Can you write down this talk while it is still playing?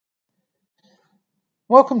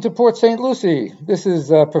Welcome to Port St. Lucie. This is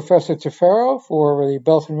Professor Tefero for the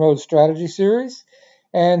Belt and Road Strategy Series.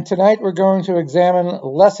 And tonight we're going to examine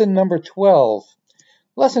lesson number 12.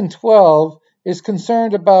 Lesson 12 is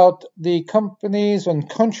concerned about the companies and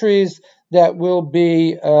countries that will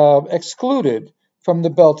be excluded from the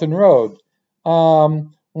Belt and Road.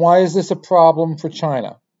 Why is this a problem for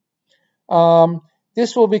China?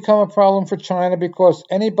 This will become a problem for China because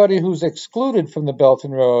anybody who's excluded from the Belt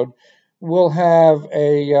and Road will have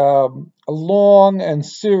a long and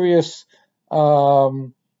serious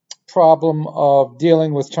problem of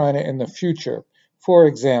dealing with China in the future. For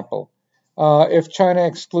example, if China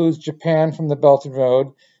excludes Japan from the Belt and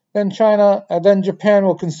Road, then Japan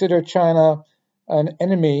will consider China an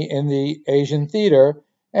enemy in the Asian theater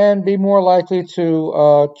and be more likely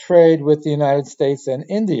to trade with the United States and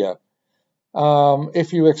India.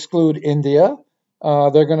 If you exclude India,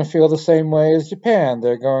 they're going to feel the same way as Japan.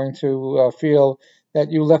 They're going to feel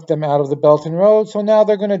that you left them out of the Belt and Road, so now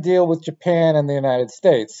they're going to deal with Japan and the United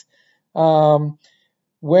States. When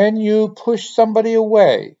you push somebody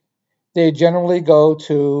away, they generally go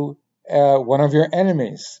to one of your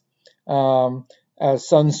enemies. As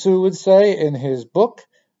Sun Tzu would say in his book,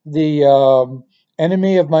 the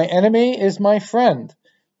enemy of my enemy is my friend.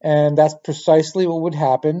 And that's precisely what would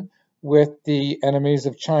happen with the enemies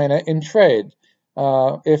of China in trade.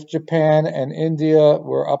 If Japan and India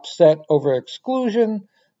were upset over exclusion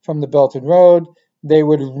from the Belt and Road, they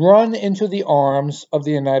would run into the arms of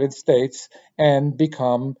the United States and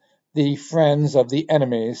become the friends of the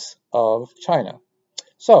enemies of China.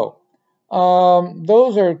 So,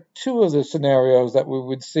 those are two of the scenarios that we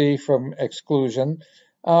would see from exclusion.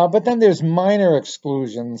 But then there's minor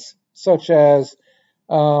exclusions, such as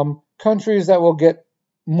countries that will get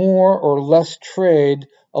more or less trade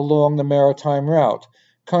along the maritime route,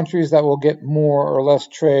 countries that will get more or less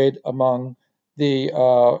trade among the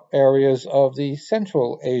areas of the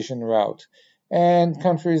Central Asian route, and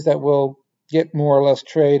countries that will get more or less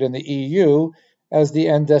trade in the EU as the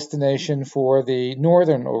end destination for the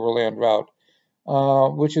Northern Overland Route,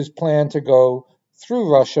 which is planned to go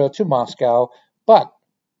through Russia to Moscow. But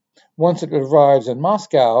once it arrives in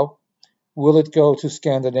Moscow, will it go to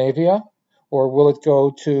Scandinavia, or will it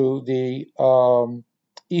go to the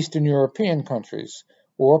Eastern European countries,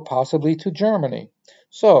 or possibly to Germany?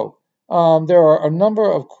 So there are a number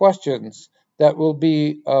of questions that will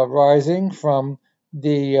be rising from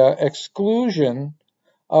the exclusion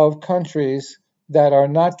of countries that are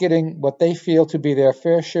not getting what they feel to be their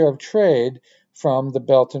fair share of trade from the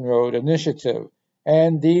Belt and Road Initiative.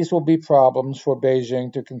 And these will be problems for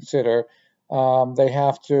Beijing to consider. They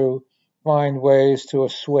have to find ways to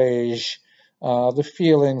assuage the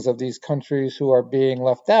feelings of these countries who are being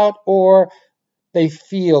left out, or they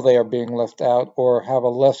feel they are being left out or have a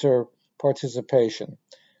lesser participation.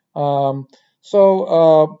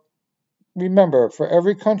 Remember, for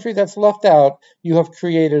every country that's left out, you have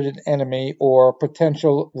created an enemy or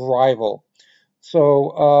potential rival.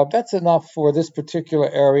 So that's enough for this particular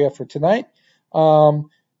area for tonight.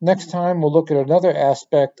 Next time, we'll look at another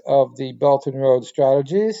aspect of the Belt and Road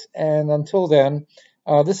strategies. And until then,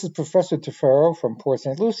 this is Professor Tefero from Port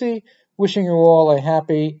St. Lucie, wishing you all a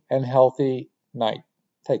happy and healthy night.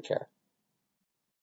 Take care.